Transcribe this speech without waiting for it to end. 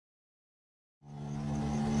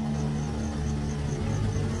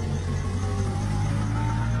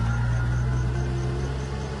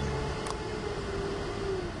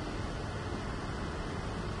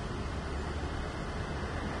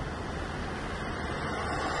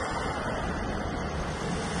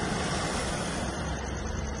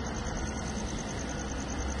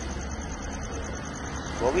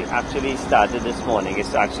What we actually started this morning is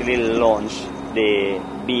to actually launch the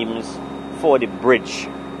beams for the bridge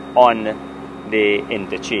on the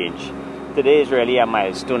interchange. Today is really a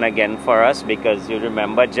milestone again for us, because you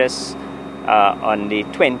remember just on the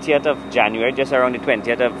 20th of January, just around the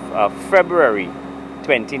 20th of February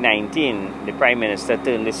 2019, the Prime Minister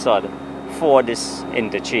turned the sod for this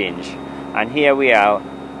interchange. And here we are,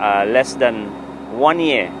 less than 1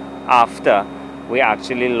 year after we're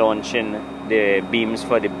actually launching the beams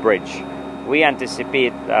for the bridge. We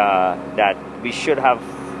anticipate that we should have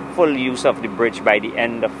full use of the bridge by the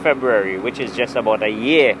end of February, which is just about a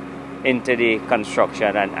year into the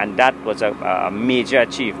construction, and that was a major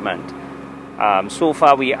achievement. So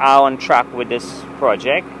far we are on track with this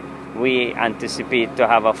project. We anticipate to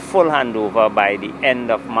have a full handover by the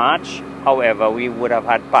end of March. However, we would have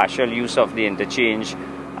had partial use of the interchange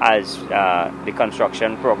as the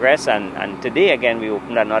construction progressed, and today again we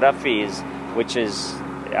opened another phase, which is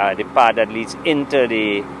the part that leads into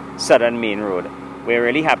the Southern Main Road. We're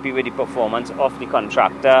really happy with the performance of the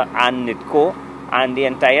contractor and NITCO and the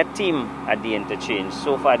entire team at the interchange.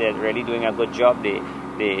 So far they're really doing a good job.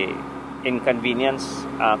 The inconvenience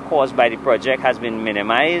caused by the project has been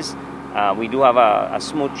minimized. We do have a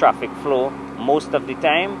smooth traffic flow most of the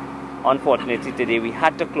time. Unfortunately today we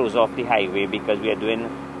had to close off the highway because we are doing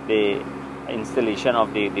the installation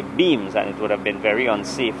of the beams, and it would have been very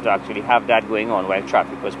unsafe to actually have that going on while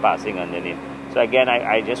traffic was passing underneath. So again,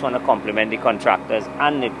 I just want to compliment the contractors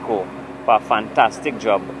and NITCO for a fantastic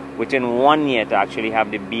job within 1 year to actually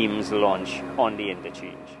have the beams launch on the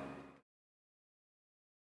interchange.